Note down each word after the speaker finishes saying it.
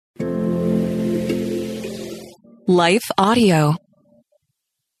Life Audio.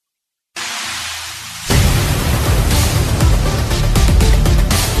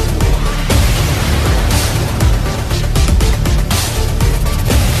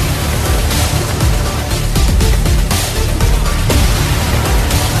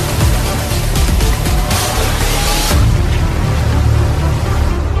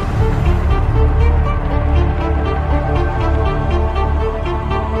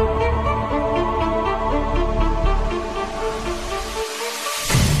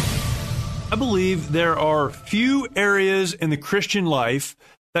 I believe there are few areas in the Christian life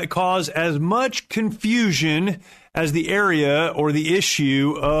that cause as much confusion as the area or the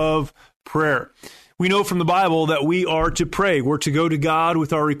issue of prayer. We know from the Bible that we are to pray. We're to go to God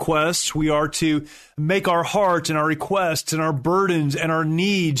with our requests. We are to make our hearts and our requests and our burdens and our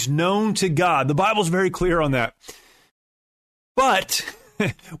needs known to God. The Bible's very clear on that. But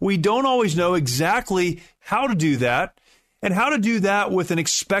we don't always know exactly how to do that. And how to do that with an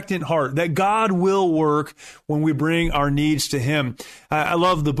expectant heart, that God will work when we bring our needs to Him. I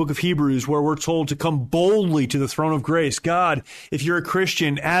love the book of Hebrews where we're told to come boldly to the throne of grace. God, if you're a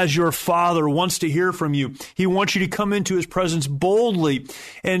Christian, as your Father wants to hear from you, He wants you to come into His presence boldly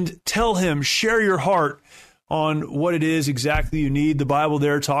and tell Him, share your heart on what it is exactly you need. The Bible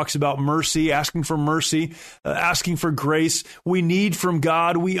there talks about mercy, asking for mercy, asking for grace. We need from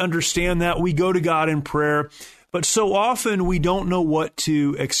God. We understand that. We go to God in prayer. But so often we don't know what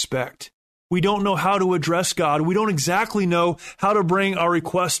to expect. We don't know how to address God. We don't exactly know how to bring our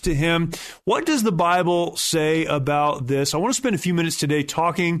requests to Him. What does the Bible say about this? I want to spend a few minutes today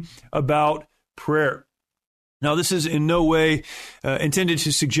talking about prayer. Now, this is in no way intended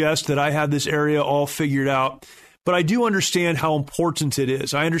to suggest that I have this area all figured out. But I do understand how important it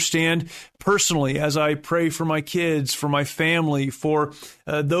is. I understand personally as I pray for my kids, for my family, for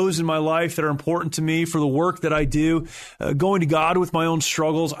those in my life that are important to me, for the work that I do, going to God with my own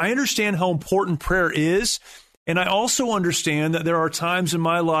struggles. I understand how important prayer is. And I also understand that there are times in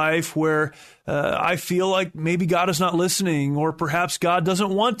my life where I feel like maybe God is not listening, or perhaps God doesn't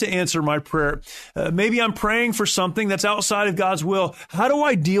want to answer my prayer. Maybe I'm praying for something that's outside of God's will. How do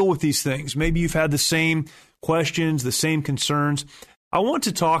I deal with these things? Maybe you've had the same questions, the same concerns. I want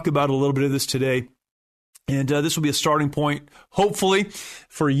to talk about a little bit of this today. And this will be a starting point, hopefully,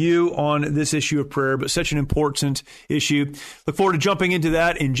 for you on this issue of prayer, but such an important issue. Look forward to jumping into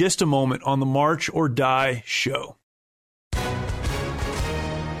that in just a moment on the March or Die show.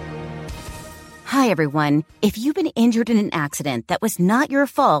 Hi, everyone. If you've been injured in an accident that was not your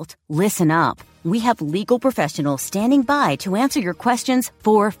fault, listen up. We have legal professionals standing by to answer your questions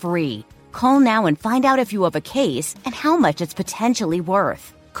for free. Call now and find out if you have a case and how much it's potentially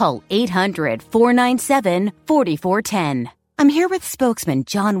worth. Call 800-497-4410. I'm here with spokesman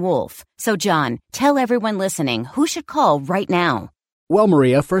John Wolf. So, John, tell everyone listening who should call right now. Well,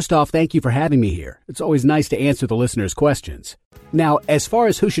 Maria, first off, thank you for having me here. It's always nice to answer the listeners' questions. Now, as far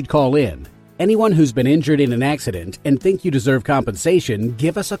as who should call in, anyone who's been injured in an accident and think you deserve compensation,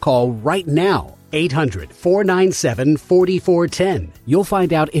 give us a call right now. 800-497-4410. You'll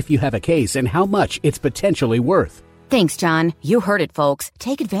find out if you have a case and how much it's potentially worth. Thanks, John. You heard it, folks.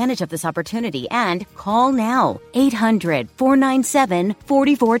 Take advantage of this opportunity and call now.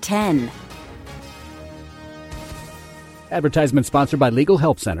 800-497-4410. Advertisement sponsored by Legal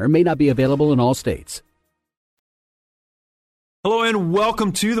Help Center. May not be available in all states. Hello and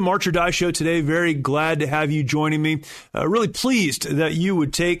welcome to the March or Die show today. Very glad to have you joining me. Really pleased that you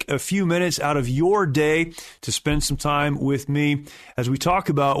would take a few minutes out of your day to spend some time with me as we talk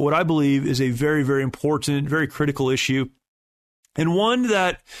about what I believe is a very, very important, very critical issue, and one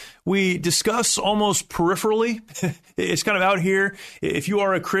that we discuss almost peripherally. It's kind of out here. If you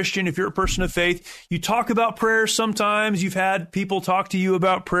are a Christian, if you're a person of faith, you talk about prayer sometimes. You've had people talk to you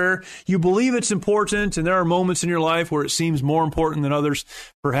about prayer. You believe it's important, and there are moments in your life where it seems more important than others,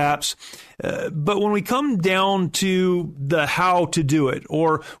 perhaps. But when we come down to the how to do it,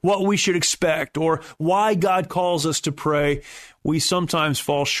 or what we should expect, or why God calls us to pray, we sometimes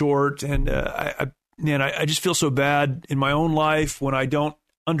fall short. And I just feel so bad in my own life when I don't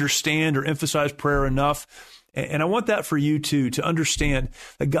understand or emphasize prayer enough. And I want that for you too, to understand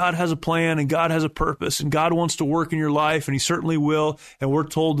that God has a plan and God has a purpose and God wants to work in your life, and He certainly will. And we're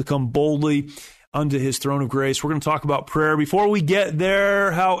told to come boldly unto His throne of grace. We're going to talk about prayer. Before we get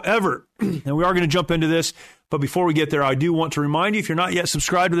there, however, and we are going to jump into this, but before we get there, I do want to remind you, if you're not yet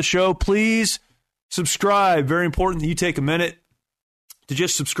subscribed to the show, please subscribe. Very important that you take a minute to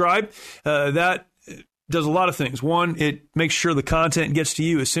just subscribe. That does a lot of things. One, it makes sure the content gets to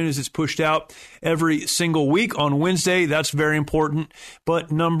you as soon as it's pushed out every single week on Wednesday. That's very important.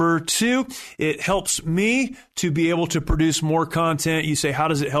 But number two, it helps me to be able to produce more content. You say, how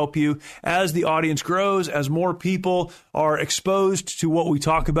does it help you? As the audience grows, as more people are exposed to what we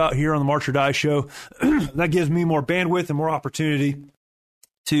talk about here on the March or Die Show, that gives me more bandwidth and more opportunity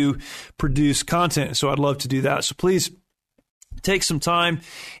to produce content. So I'd love to do that. So please take some time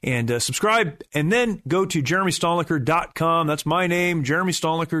and subscribe, and then go to jeremystolniker.com. That's my name,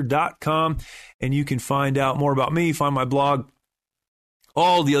 jeremystolniker.com, and you can find out more about me, find my blog,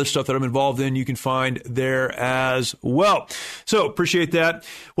 all the other stuff that I'm involved in, you can find there as well. So appreciate that.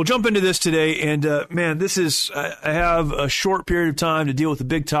 We'll jump into this today. And man, I have a short period of time to deal with a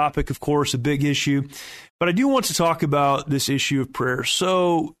big topic, of course, a big issue. But I do want to talk about this issue of prayer.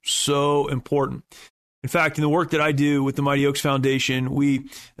 So important. In fact, in the work that I do with the Mighty Oaks Foundation, we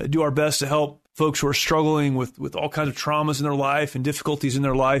do our best to help folks who are struggling with all kinds of traumas in their life and difficulties in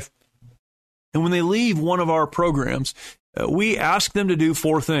their life. And when they leave one of our programs, we ask them to do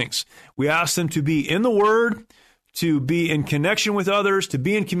four things. We ask them to be in the Word, to be in connection with others, to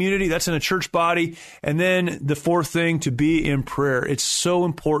be in community, that's in a church body, and then the fourth thing, to be in prayer. It's so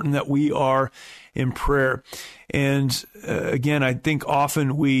important that we are in prayer. And again, I think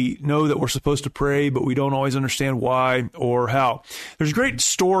often we know that we're supposed to pray, but we don't always understand why or how. There's a great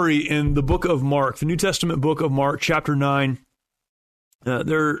story in the book of Mark, the New Testament book of Mark, chapter 9.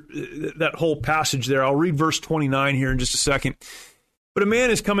 That whole passage there. I'll read verse 29 here in just a second. But a man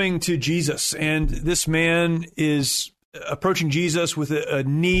is coming to Jesus, and this man is approaching Jesus with a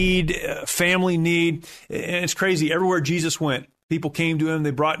need, a family need. And it's crazy. Everywhere Jesus went, people came to him.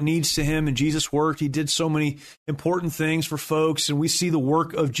 They brought needs to him, and Jesus worked. He did so many important things for folks, and we see the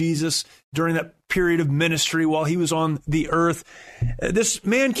work of Jesus during that period of ministry while he was on the earth. This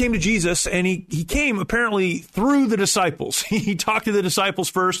man came to Jesus, and he came apparently through the disciples. He talked to the disciples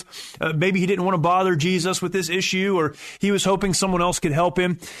first. Maybe he didn't want to bother Jesus with this issue, or he was hoping someone else could help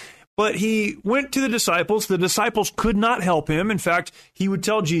him. But he went to the disciples. The disciples could not help him. In fact, he would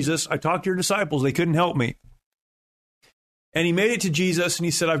tell Jesus, I talked to your disciples. They couldn't help me. And he made it to Jesus, and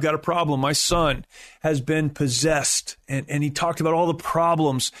he said, I've got a problem. My son has been possessed. And he talked about all the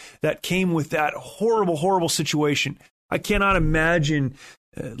problems that came with that horrible, horrible situation. I cannot imagine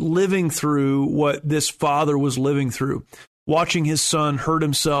living through what this father was living through, watching his son hurt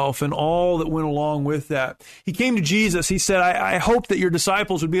himself and all that went along with that. He came to Jesus. He said, I hope that your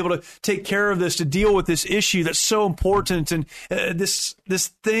disciples would be able to take care of this, to deal with this issue that's so important and this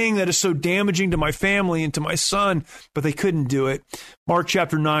thing that is so damaging to my family and to my son, but they couldn't do it. Mark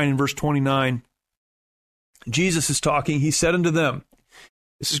chapter 9 and verse 29, Jesus is talking. He said unto them,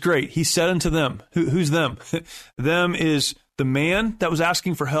 this is great. He said unto them, who's them? Them is the man that was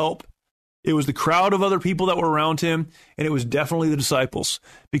asking for help. It was the crowd of other people that were around him, and it was definitely the disciples,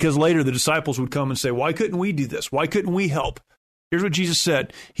 because later the disciples would come and say, why couldn't we do this? Why couldn't we help? Here's what Jesus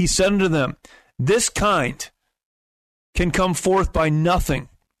said. He said unto them, this kind can come forth by nothing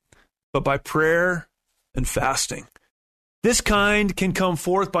but by prayer and fasting. This kind can come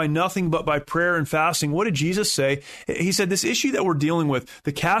forth by nothing but by prayer and fasting. What did Jesus say? He said this issue that we're dealing with,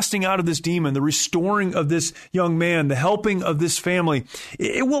 the casting out of this demon, the restoring of this young man, the helping of this family,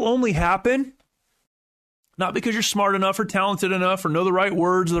 it will only happen not because you're smart enough or talented enough or know the right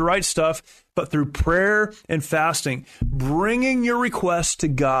words or the right stuff, but through prayer and fasting, bringing your requests to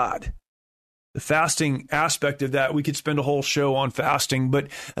God. The fasting aspect of that, we could spend a whole show on fasting, but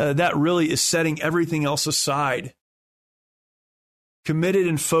that really is setting everything else aside. Committed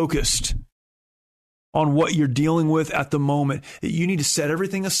and focused on what you're dealing with at the moment. You need to set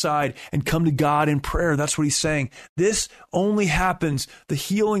everything aside and come to God in prayer. That's what he's saying. This only happens, the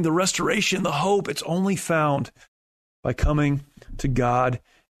healing, the restoration, the hope, it's only found by coming to God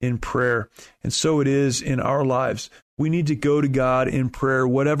in prayer. And so it is in our lives. We need to go to God in prayer,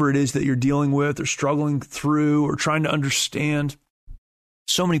 whatever it is that you're dealing with or struggling through or trying to understand.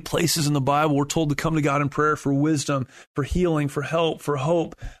 So many places in the Bible we're told to come to God in prayer for wisdom, for healing, for help, for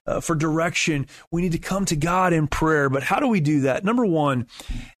hope, for direction. We need to come to God in prayer. But how do we do that? Number one,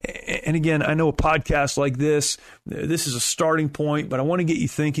 and again, I know a podcast like this is a starting point, but I want to get you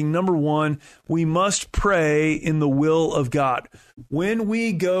thinking. Number one, we must pray in the will of God. When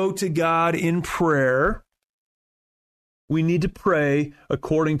we go to God in prayer, we need to pray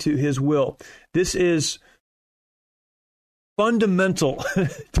according to his will. This is fundamental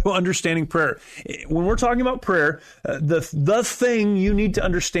to understanding prayer. When we're talking about prayer, the thing you need to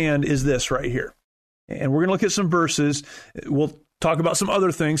understand is this right here. And we're going to look at some verses. We'll talk about some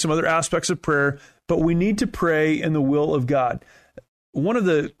other things, some other aspects of prayer, but we need to pray in the will of God. One of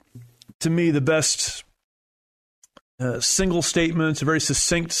to me, the best single statements, a very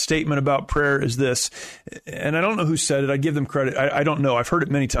succinct statement about prayer is this. And I don't know who said it. I give them credit. I don't know. I've heard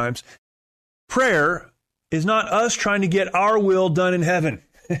it many times. Prayer is not us trying to get our will done in heaven.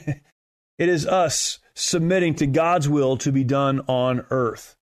 It is us submitting to God's will to be done on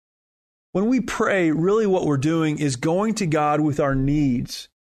earth. When we pray, really what we're doing is going to God with our needs.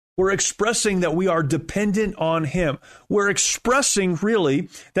 We're expressing that we are dependent on Him. We're expressing really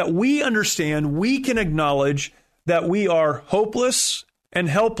that we understand, we can acknowledge that we are hopeless and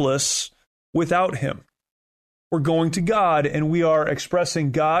helpless without Him. We're going to God and we are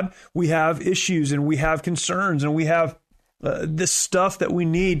expressing, God, we have issues and we have concerns and we have this stuff that we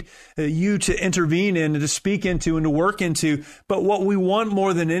need you to intervene in and to speak into and to work into. But what we want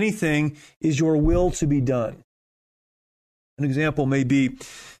more than anything is your will to be done. An example may be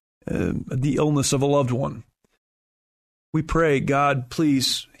the illness of a loved one. We pray, God,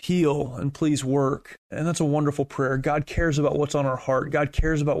 please heal and please work. And that's a wonderful prayer. God cares about what's on our heart. God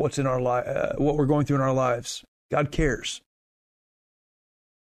cares about what's in our what we're going through in our lives. God cares.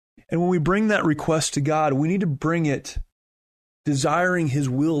 And when we bring that request to God, we need to bring it desiring His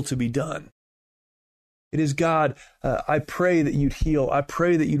will to be done. It is, God, I pray that you'd heal. I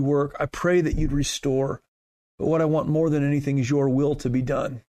pray that you'd work. I pray that you'd restore. But what I want more than anything is your will to be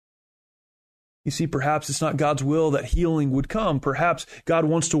done. You see, perhaps it's not God's will that healing would come. Perhaps God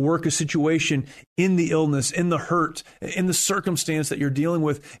wants to work a situation in the illness, in the hurt, in the circumstance that you're dealing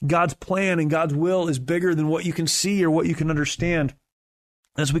with. God's plan and God's will is bigger than what you can see or what you can understand.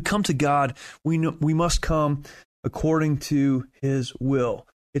 As we come to God, we must come according to His will.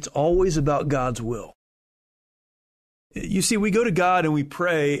 It's always about God's will. You see, we go to God and we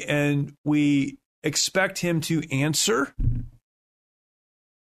pray and we expect Him to answer.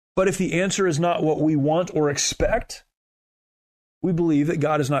 But if the answer is not what we want or expect, we believe that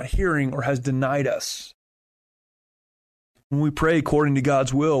God is not hearing or has denied us. When we pray according to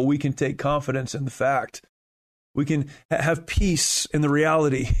God's will, we can take confidence in the fact. We can have peace in the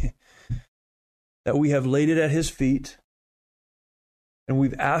reality that we have laid it at His feet and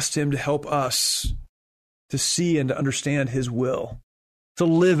we've asked Him to help us to see and to understand His will. To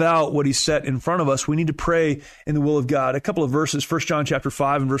live out what He set in front of us, we need to pray in the will of God. A couple of verses, 1 John chapter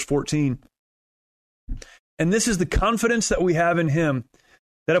 5 and verse 14. And this is the confidence that we have in Him,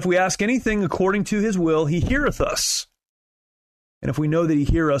 that if we ask anything according to His will, He heareth us. And if we know that He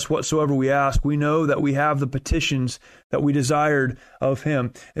heareth us whatsoever we ask, we know that we have the petitions that we desired of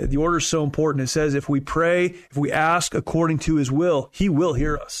Him. The order is so important. It says if we pray, if we ask according to His will, He will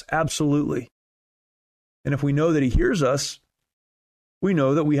hear us. Absolutely. And if we know that He hears us, we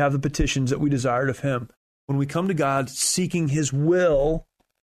know that we have the petitions that we desired of Him. When we come to God seeking His will,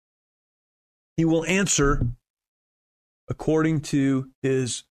 He will answer according to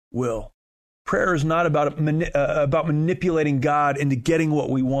His will. Prayer is not about manipulating God into getting what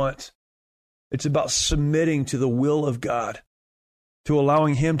we want. It's about submitting to the will of God, to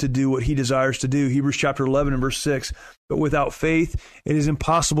allowing Him to do what He desires to do. Hebrews chapter 11 and verse 6, but without faith it is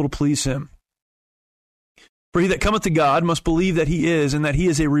impossible to please Him. For he that cometh to God must believe that He is, and that He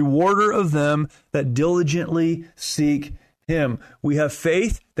is a rewarder of them that diligently seek Him. We have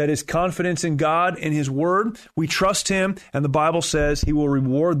faith, that is confidence in God and His word. We trust Him, and the Bible says He will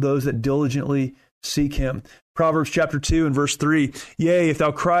reward those that diligently seek Him. Proverbs chapter 2 and verse 3, yea, if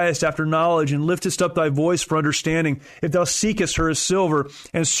thou criest after knowledge, and liftest up thy voice for understanding, if thou seekest her as silver,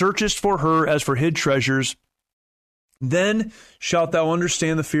 and searchest for her as for hid treasures, then shalt thou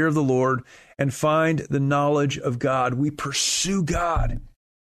understand the fear of the Lord and find the knowledge of God. We pursue God.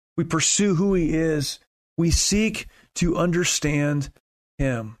 We pursue who He is. We seek to understand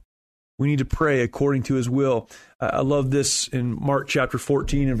Him. We need to pray according to His will. I love this in Mark chapter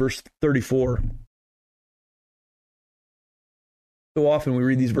 14 and verse 34. So often we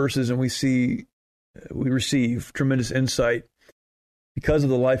read these verses and we receive tremendous insight because of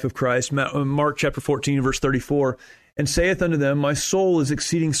the life of Christ. Mark chapter 14 and verse 34. And saith unto them, my soul is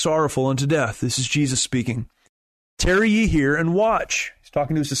exceeding sorrowful unto death. This is Jesus speaking. Tarry ye here and watch. He's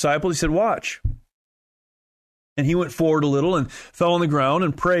talking to His disciples. He said, watch. And He went forward a little and fell on the ground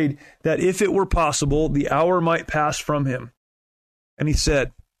and prayed that if it were possible, the hour might pass from Him. And He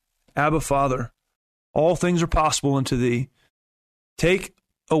said, Abba, Father, all things are possible unto Thee. Take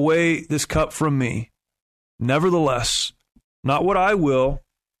away this cup from me. Nevertheless, not what I will,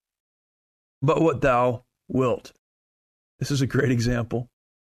 but what Thou wilt. This is a great example.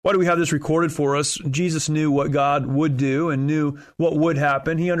 Why do we have this recorded for us? Jesus knew what God would do and knew what would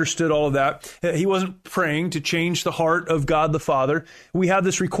happen. He understood all of that. He wasn't praying to change the heart of God the Father. We have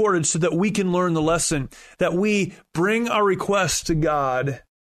this recorded so that we can learn the lesson, that we bring our requests to God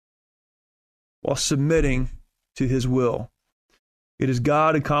while submitting to his will. It is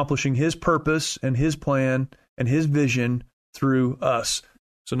God accomplishing his purpose and his plan and his vision through us.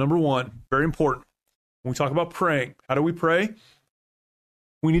 So number one, very important. When we talk about praying, how do we pray?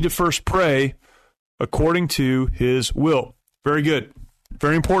 We need to first pray according to his will. Very good.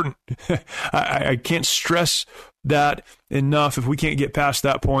 Very important. I can't stress that enough. If we can't get past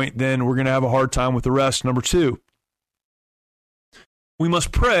that point, then we're going to have a hard time with the rest. Number two, we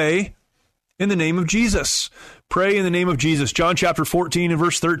must pray in the name of Jesus. Pray in the name of Jesus. John chapter 14 and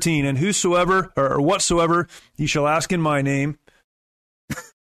verse 13, and whosoever or whatsoever ye shall ask in my name,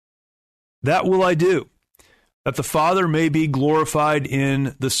 that will I do, that the Father may be glorified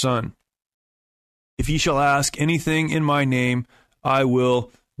in the Son. If ye shall ask anything in my name, I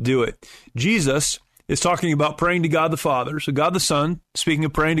will do it. Jesus is talking about praying to God the Father. So God the Son, speaking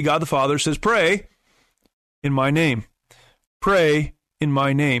of praying to God the Father, says, pray in my name. Pray in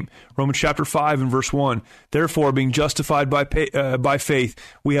my name. Romans chapter 5 and verse 1. Therefore, being justified by faith,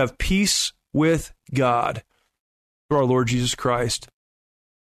 we have peace with God through our Lord Jesus Christ,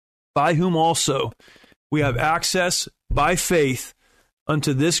 by whom also we have access by faith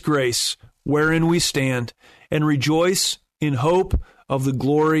unto this grace wherein we stand, and rejoice in hope of the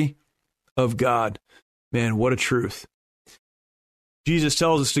glory of God. Man, what a truth. Jesus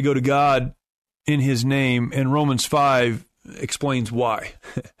tells us to go to God in his name, and Romans 5 explains why.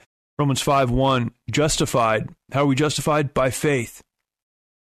 Romans 5:1, justified. How are we justified? By faith.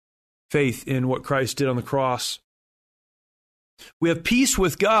 Faith in what Christ did on the cross. We have peace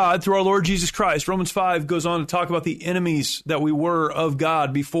with God through our Lord Jesus Christ. Romans 5 goes on to talk about the enemies that we were of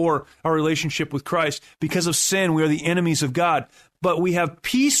God before our relationship with Christ. Because of sin, we are the enemies of God. But we have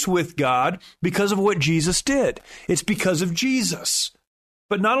peace with God because of what Jesus did. It's because of Jesus.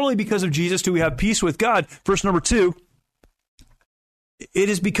 But not only because of Jesus do we have peace with God. Verse number 2, it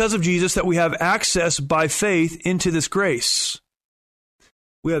is because of Jesus that we have access by faith into this grace.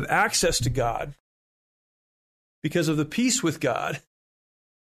 We have access to God because of the peace with God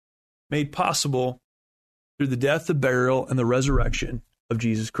made possible through the death, the burial, and the resurrection of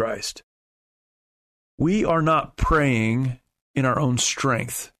Jesus Christ. We are not praying in our own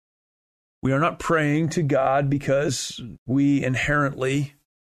strength. We are not praying to God because we inherently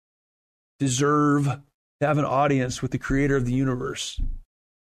deserve to have an audience with the creator of the universe.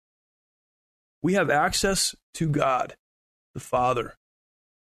 We have access to God, the Father,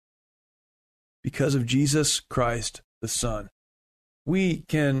 because of Jesus Christ, the Son. We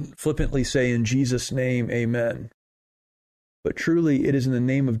can flippantly say in Jesus' name, amen. But truly, it is in the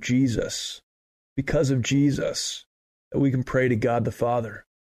name of Jesus, because of Jesus, that we can pray to God the Father.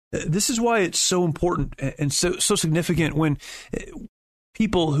 This is why it's so important and so significant when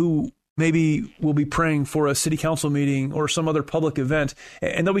people who maybe will be praying for a city council meeting or some other public event,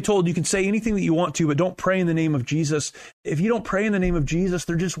 and they'll be told you can say anything that you want to, but don't pray in the name of Jesus. If you don't pray in the name of Jesus,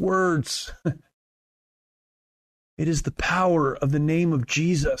 they're just words. It is the power of the name of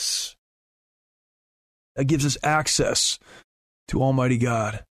Jesus that gives us access to Almighty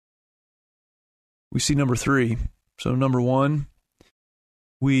God. We see number 3. So number 1,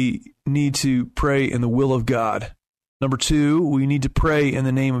 we need to pray in the will of God. Number 2, we need to pray in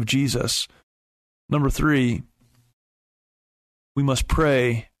the name of Jesus. Number 3, we must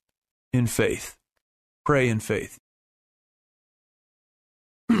pray in faith. Pray in faith.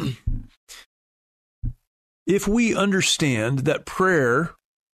 If we understand that prayer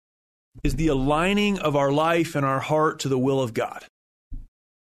is the aligning of our life and our heart to the will of God,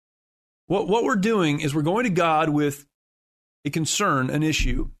 what we're doing is we're going to God with a concern, an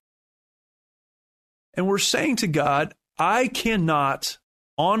issue, and we're saying to God, I cannot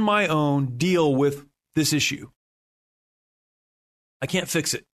on my own deal with this issue. I can't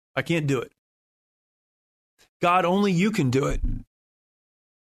fix it. I can't do it. God, only you can do it.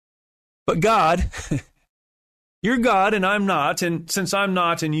 But God, you're God and I'm not, and since I'm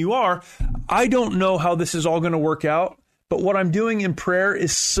not and you are, I don't know how this is all going to work out, but what I'm doing in prayer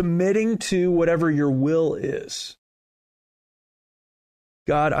is submitting to whatever your will is.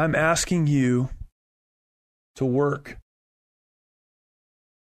 God, I'm asking you to work,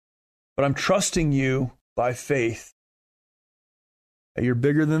 but I'm trusting you by faith that you're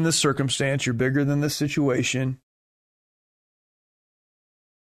bigger than this circumstance, you're bigger than this situation.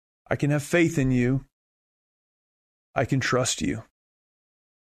 I can have faith in you. I can trust you.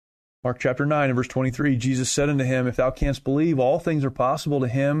 Mark chapter 9 and verse 23, Jesus said unto him, if thou canst believe, all things are possible to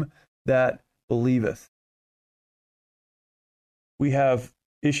him that believeth. We have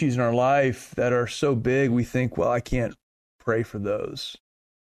issues in our life that are so big, we think, well, I can't pray for those.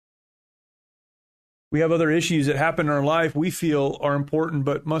 We have other issues that happen in our life we feel are important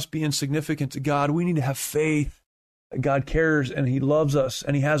but must be insignificant to God. We need to have faith that God cares and He loves us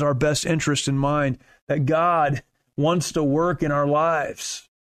and He has our best interest in mind, that God wants to work in our lives.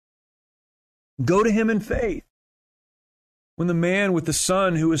 Go to Him in faith. When the man with the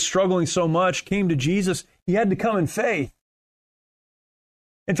son who was struggling so much came to Jesus, he had to come in faith.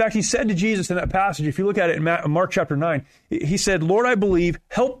 In fact, he said to Jesus in that passage, if you look at it in Mark chapter 9, he said, Lord, I believe,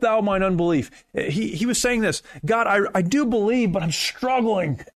 help thou mine unbelief. He was saying this, God, I do believe, but I'm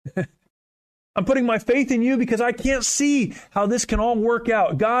struggling. I'm putting my faith in you because I can't see how this can all work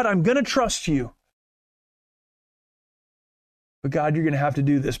out. God, I'm going to trust you. But God, you're going to have to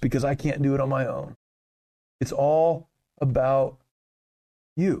do this because I can't do it on my own. It's all about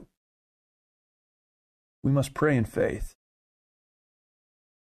you. We must pray in faith.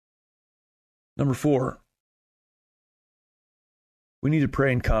 Number 4, we need to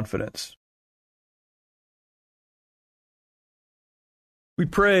pray in confidence. We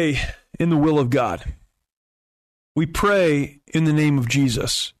pray in the will of God. We pray in the name of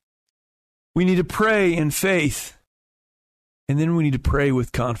Jesus. We need to pray in faith, and then we need to pray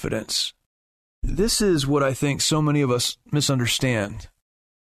with confidence. This is what I think so many of us misunderstand.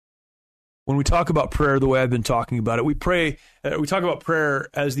 When we talk about prayer the way I've been talking about it, we talk about prayer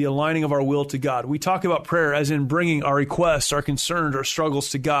as the aligning of our will to God. We talk about prayer as in bringing our requests, our concerns, our struggles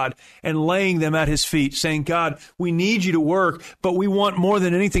to God and laying them at His feet, saying, God, we need you to work, but we want more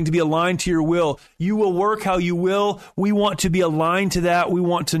than anything to be aligned to your will. You will work how you will. We want to be aligned to that. We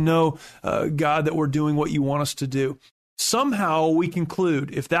want to know, God, that we're doing what you want us to do. Somehow we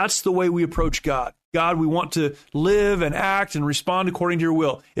conclude, if that's the way we approach God, God, we want to live and act and respond according to your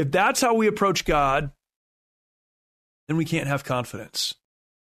will. If that's how we approach God, then we can't have confidence.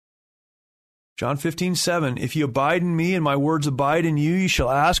 John 15:7, if you abide in me and my words abide in you, you shall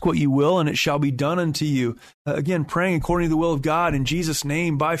ask what you will and it shall be done unto you. Again, praying according to the will of God in Jesus'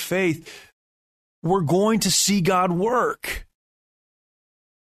 name by faith, we're going to see God work.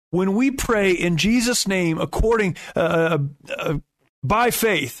 When we pray in Jesus' name according by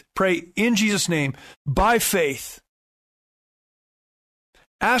faith, pray in Jesus' name, by faith,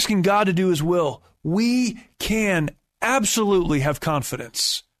 asking God to do His will, we can absolutely have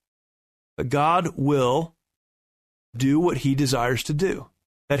confidence that God will do what He desires to do,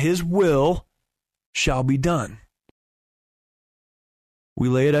 that His will shall be done. We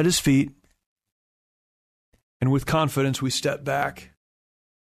lay it at His feet, and with confidence we step back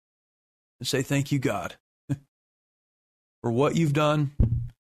and say, thank you, God, for what you've done,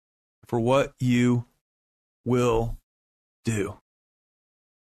 for what you will do.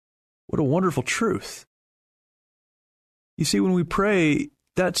 What a wonderful truth. You see, when we pray,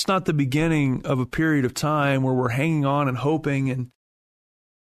 that's not the beginning of a period of time where we're hanging on and hoping and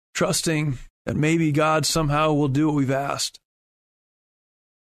trusting that maybe God somehow will do what we've asked.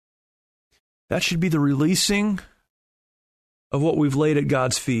 That should be the releasing of what we've laid at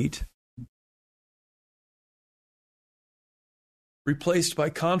God's feet, replaced by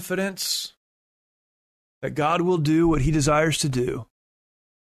confidence that God will do what He desires to do.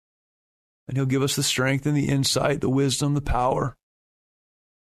 And He'll give us the strength and the insight, the wisdom, the power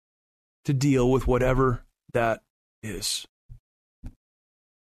to deal with whatever that is.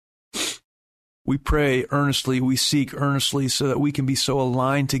 We pray earnestly, we seek earnestly so that we can be so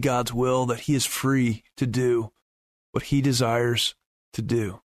aligned to God's will that He is free to do what He desires to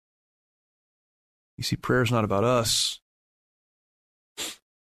do. You see, prayer is not about us.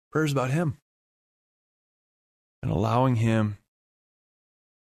 Prayer is about Him and allowing Him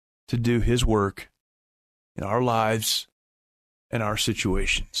to do His work in our lives and our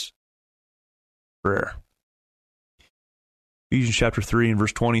situations. Prayer. Ephesians chapter 3 and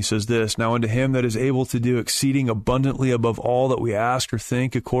verse 20 says this, now unto Him that is able to do exceeding abundantly above all that we ask or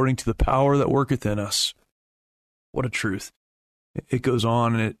think, according to the power that worketh in us. What a truth. It goes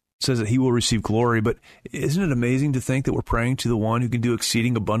on and it says that He will receive glory, but isn't it amazing to think that we're praying to the one who can do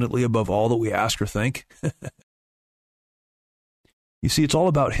exceeding abundantly above all that we ask or think? You see, it's all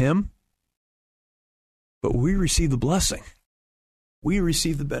about Him, but we receive the blessing. We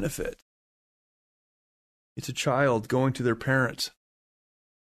receive the benefit. It's a child going to their parents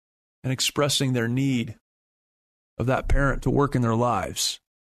and expressing their need of that parent to work in their lives.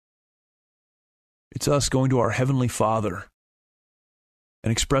 It's us going to our Heavenly Father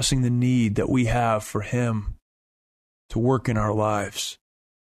and expressing the need that we have for Him to work in our lives.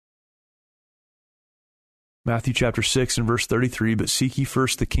 Matthew chapter 6 and verse 33, but seek ye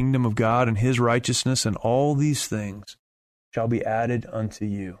first the kingdom of God and His righteousness, and all these things shall be added unto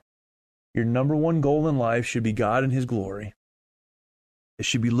you. Your number one goal in life should be God and His glory. It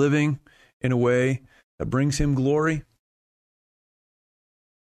should be living in a way that brings Him glory.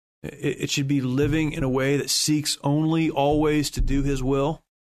 It should be living in a way that seeks only always to do his will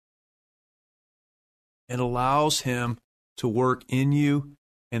and allows him to work in you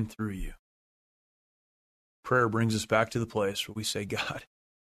and through you. Prayer brings us back to the place where we say, God,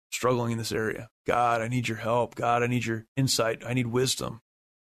 struggling in this area. God, I need your help. God, I need your insight. I need wisdom.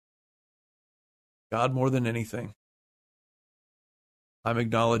 God, more than anything, I'm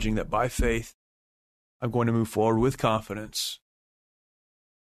acknowledging that by faith, I'm going to move forward with confidence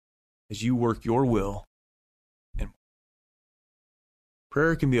as you work your will. And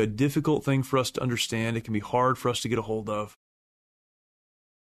prayer can be a difficult thing for us to understand. It can be hard for us to get a hold of.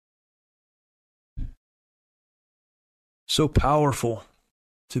 So powerful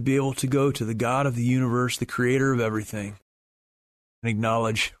to be able to go to the God of the universe, the creator of everything, and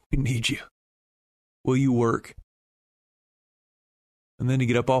acknowledge we need you. Will you work? And then to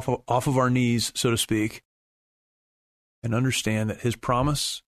get up off of our knees, so to speak, and understand that his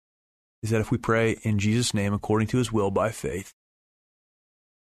promise is that if we pray in Jesus' name according to his will by faith,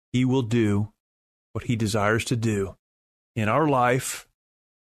 he will do what he desires to do in our life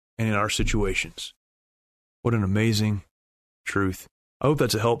and in our situations. What an amazing truth. I hope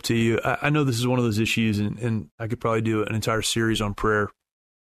that's a help to you. I know this is one of those issues, and I could probably do an entire series on prayer.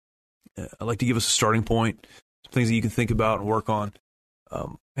 I'd like to give us a starting point, some things that you can think about and work on.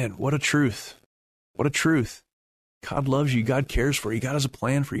 Man, what a truth. What a truth. God loves you. God cares for you. God has a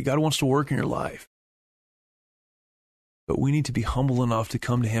plan for you. God wants to work in your life. But we need to be humble enough to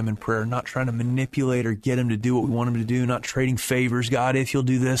come to him in prayer, not trying to manipulate or get him to do what we want him to do, not trading favors. God, if you'll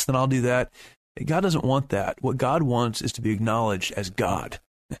do this, then I'll do that. God doesn't want that. What God wants is to be acknowledged as God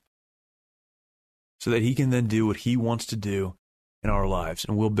so that he can then do what he wants to do in our lives,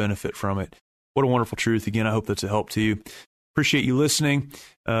 and we'll benefit from it. What a wonderful truth. Again, I hope that's a help to you. Appreciate you listening.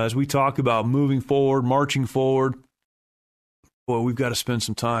 As we talk about moving forward, marching forward, boy, we've got to spend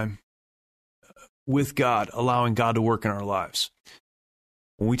some time with God, allowing God to work in our lives.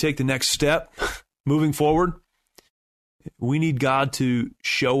 When we take the next step, moving forward, we need God to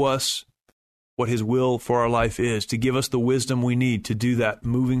show us what his will for our life is, to give us the wisdom we need to do that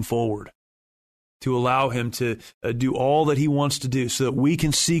moving forward, to allow him to do all that he wants to do so that we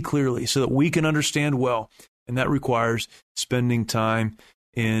can see clearly, so that we can understand well. And that requires spending time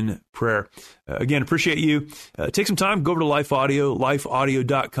in prayer. Again, appreciate you. Take some time, go over to Life Audio,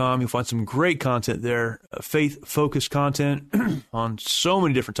 lifeaudio.com. You'll find some great content there, faith-focused content on so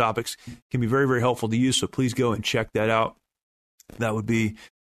many different topics. It can be very, very helpful to you, so please go and check that out. That would be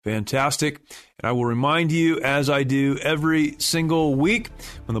fantastic. And I will remind you, as I do every single week,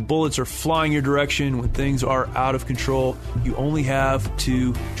 when the bullets are flying your direction, when things are out of control, you only have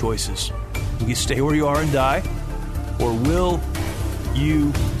two choices. Will you stay where you are and die, or will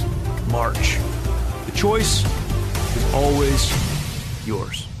you march? The choice is always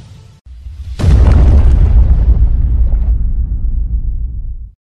yours.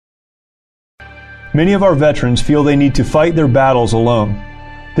 Many of our veterans feel they need to fight their battles alone.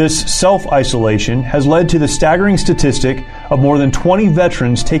 This self-isolation has led to the staggering statistic of more than 20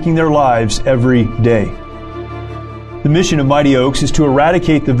 veterans taking their lives every day. The mission of Mighty Oaks is to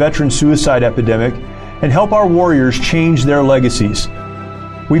eradicate the veteran suicide epidemic and help our warriors change their legacies.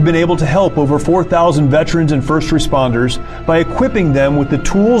 We've been able to help over 4,000 veterans and first responders by equipping them with the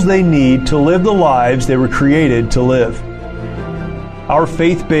tools they need to live the lives they were created to live. Our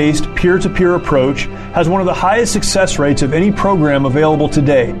faith-based, peer-to-peer approach has one of the highest success rates of any program available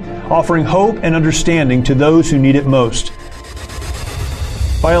today, offering hope and understanding to those who need it most.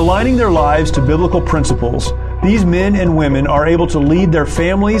 By aligning their lives to biblical principles, these men and women are able to lead their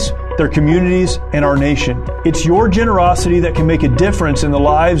families, their communities, and our nation. It's your generosity that can make a difference in the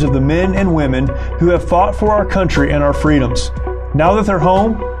lives of the men and women who have fought for our country and our freedoms. Now that they're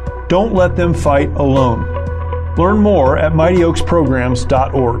home, don't let them fight alone. Learn more at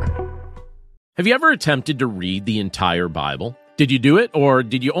mightyoaksprograms.org. Have you ever attempted to read the entire Bible? Did you do it, or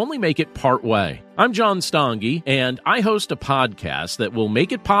did you only make it part way? I'm John Stange, and I host a podcast that will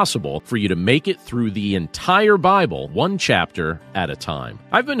make it possible for you to make it through the entire Bible, one chapter at a time.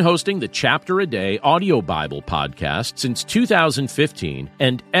 I've been hosting the Chapter a Day audio Bible podcast since 2015,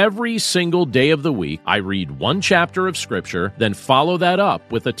 and every single day of the week, I read one chapter of Scripture, then follow that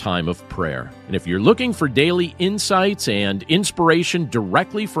up with a time of prayer. And if you're looking for daily insights and inspiration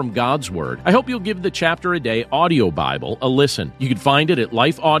directly from God's Word, I hope you'll give the Chapter a Day audio Bible a listen. You can find it at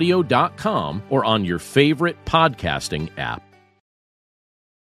lifeaudio.com or on your favorite podcasting app.